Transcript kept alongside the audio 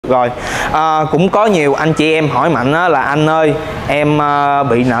rồi. Cũng có nhiều anh chị em hỏi Mạnh là anh ơi em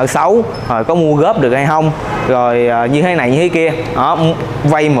bị nợ xấu rồi có mua góp được hay không, rồi như thế này như thế kia đó,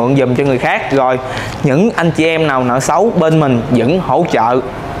 vay mượn giùm cho người khác. Rồi những anh chị em nào nợ xấu bên mình vẫn hỗ trợ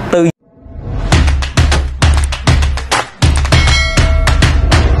tư.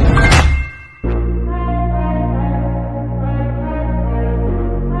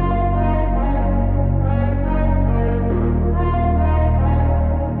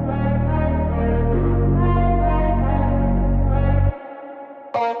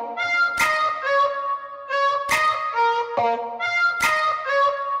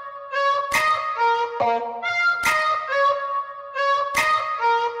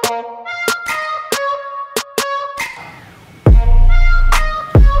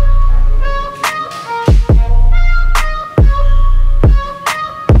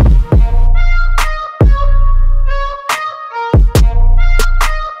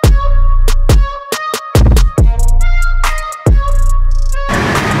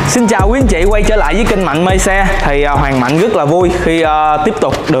 Xin chào quý anh chị quay trở lại với kênh Mạnh mê xe. Thì Hoàng Mạnh rất là vui khi tiếp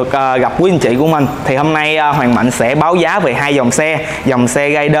tục được gặp quý anh chị của mình. Thì hôm nay Hoàng Mạnh sẽ báo giá về hai dòng xe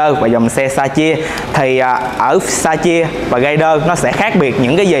Rider và dòng xe Satria. Thì ở Satria và Rider nó sẽ khác biệt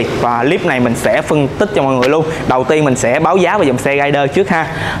những cái gì, và clip này mình sẽ phân tích cho mọi người luôn. Đầu tiên mình sẽ báo giá về dòng xe Rider trước ha.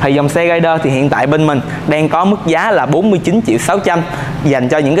 Thì dòng xe Rider thì hiện tại bên mình đang có mức giá là 49.600.000 dành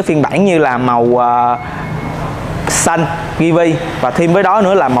cho những cái phiên bản như là màu xanh kiwi và thêm với đó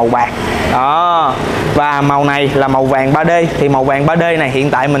nữa là màu bạc đó, và màu này là màu vàng 3D. Thì màu vàng 3D này hiện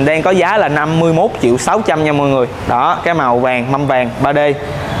tại mình đang có giá là 51.600.000 nha mọi người đó, cái màu vàng mâm vàng 3D.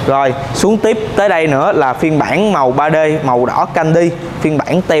 Rồi xuống tiếp tới đây nữa là phiên bản màu 3D màu đỏ candy, phiên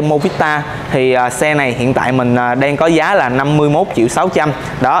bản tem Movita. Thì xe này hiện tại mình đang có giá là 51.600.000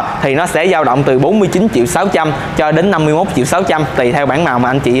 đó, thì nó sẽ dao động từ 49.600.000 cho đến 51.600.000 tùy theo bản màu mà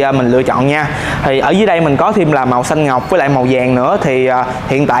anh chị mình lựa chọn nha. Thì ở dưới đây mình có thêm là màu xanh ngọc với lại màu vàng nữa. Thì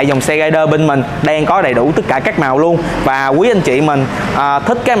hiện tại dòng xe Rider bên mình đang có đầy đủ tất cả các màu luôn, và quý anh chị mình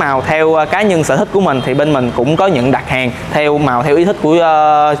thích cái màu theo cá nhân sở thích của mình thì bên mình cũng có nhận đặt hàng theo màu theo ý thích của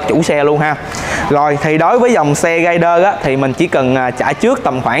chủ xe luôn ha. Rồi thì đối với dòng xe Rider á, thì mình chỉ cần trả trước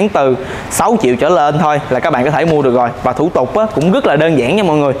tầm khoảng từ 6 triệu trở lên thôi là các bạn có thể mua được rồi, và thủ tục á, cũng rất là đơn giản nha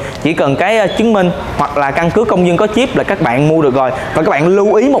mọi người. Chỉ cần cái chứng minh hoặc là căn cước công dân có chip là các bạn mua được rồi. Và các bạn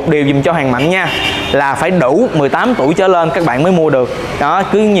lưu ý một điều dùm cho Hoàng Mạnh nha, là phải đủ 18 tuổi trở lên các bạn mới mua được đó.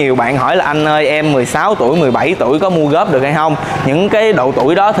 Cứ nhiều bạn hỏi là anh ơi em 16 tuổi 17 tuổi có mua góp được hay không. Những cái độ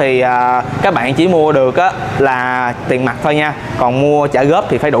tuổi đó thì các bạn chỉ mua được á, là tiền mặt thôi nha, còn mua trả góp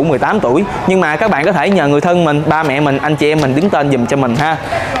thì phải đủ 18 tuổi. Nhưng mà các bạn có thể nhờ người thân mình, ba mẹ mình, anh chị em mình đứng tên dùm cho mình ha.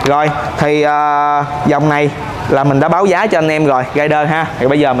 Rồi thì dòng này là mình đã báo giá cho anh em rồi, Rider ha. Thì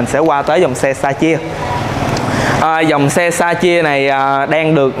bây giờ mình sẽ qua tới dòng xe Satria. Dòng xe Satria này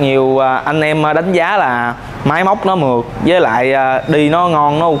đang được nhiều anh em đánh giá là máy móc nó mượt, với lại đi nó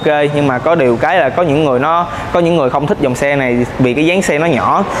ngon, nó ok. Nhưng mà có điều cái là có những người không thích dòng xe này vì cái dáng xe nó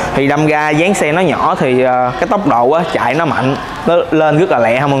nhỏ. Thì đâm ra dáng xe nó nhỏ thì cái tốc độ chạy nó mạnh, nó lên rất là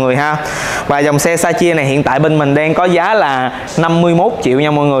lẹ ha mọi người ha. Và dòng xe Satria này hiện tại bên mình đang có giá là 51 triệu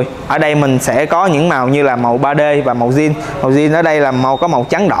nha mọi người. Ở đây mình sẽ có những màu như là màu 3D và màu zin. Màu zin ở đây là có màu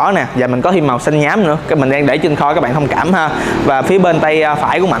trắng đỏ nè, và mình có thêm màu xanh nhám nữa. Cái mình đang để trên kho các bạn thông cảm ha. Và phía bên tay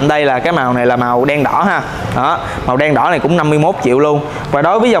phải của Mạnh đây là cái màu này là màu đen đỏ ha. Đó, màu đen đỏ này cũng 51 triệu luôn. Và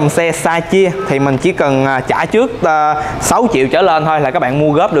đối với dòng xe Satria thì mình chỉ cần trả trước 6 triệu trở lên thôi là các bạn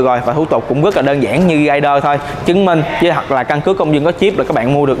mua góp được rồi, và thủ tục cũng rất là đơn giản như Rider thôi, chứng minh với hoặc là căn cước công dân có chip là các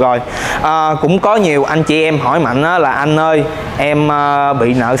bạn mua được rồi. Cũng có nhiều anh chị em hỏi Mạnh là anh ơi em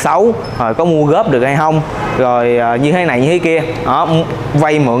bị nợ xấu rồi có mua góp được hay không, rồi như thế này như thế kia đó,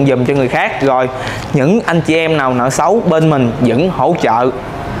 vay mượn giùm cho người khác. Rồi những anh chị em nào nợ xấu bên mình vẫn hỗ trợ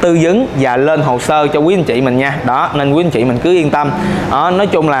tư vấn và lên hồ sơ cho quý anh chị mình nha. Đó, nên quý anh chị mình cứ yên tâm. Đó, nói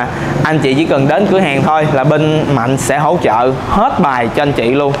chung là anh chị chỉ cần đến cửa hàng thôi là bên Mạnh sẽ hỗ trợ hết bài cho anh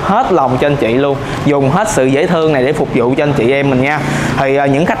chị luôn, hết lòng cho anh chị luôn, dùng hết sự dễ thương này để phục vụ cho anh chị em mình nha. Thì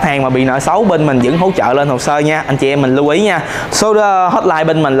những khách hàng mà bị nợ xấu bên mình vẫn hỗ trợ lên hồ sơ nha, anh chị em mình lưu ý nha. Số hotline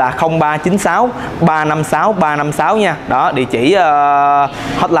bên mình là 0396 356 356 nha. Đó, địa chỉ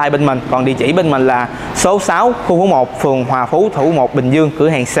hotline bên mình. Còn địa chỉ bên mình là số 6 khu phố 1 phường Hòa Phú, Thủ 1, Bình Dương, cửa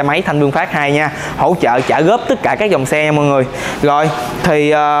hàng xe máy Thanh Vương Phát 2 nha. Hỗ trợ trả góp tất cả các dòng xe nha mọi người. Rồi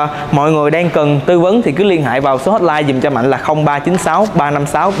thì mọi người đang cần tư vấn thì cứ liên hệ vào số hotline dùm cho Mạnh là 0396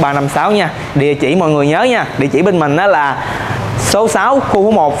 356 356 nha. Địa chỉ mọi người nhớ nha, địa chỉ bên mình đó là số 6 khu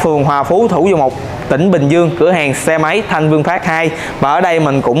phố 1 phường Hòa Phú, Thủ 1, tỉnh Bình Dương, cửa hàng xe máy Thanh Vương Phát 2. Và ở đây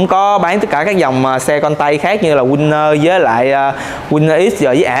mình cũng có bán tất cả các dòng xe con tay khác như là Winner với lại Winner X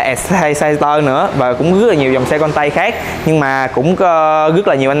rồi với Exciter nữa, và cũng rất là nhiều dòng xe con tay khác. Nhưng mà cũng có rất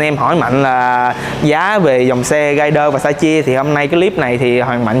là nhiều anh em hỏi Mạnh là giá về dòng xe Rider và Satria, thì hôm nay cái clip này thì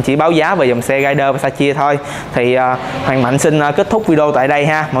Hoàng Mạnh chỉ báo giá về dòng xe Rider và Satria thôi. Thì Hoàng Mạnh xin kết thúc video tại đây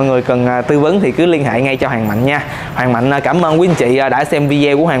ha. Mọi người cần tư vấn thì cứ liên hệ ngay cho Hoàng Mạnh nha. Hoàng Mạnh cảm ơn quý anh chị đã xem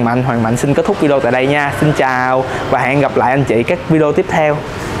video của Hoàng Mạnh. Hoàng Mạnh xin kết thúc video tại đây nha. Xin chào và hẹn gặp lại anh chị các video tiếp theo.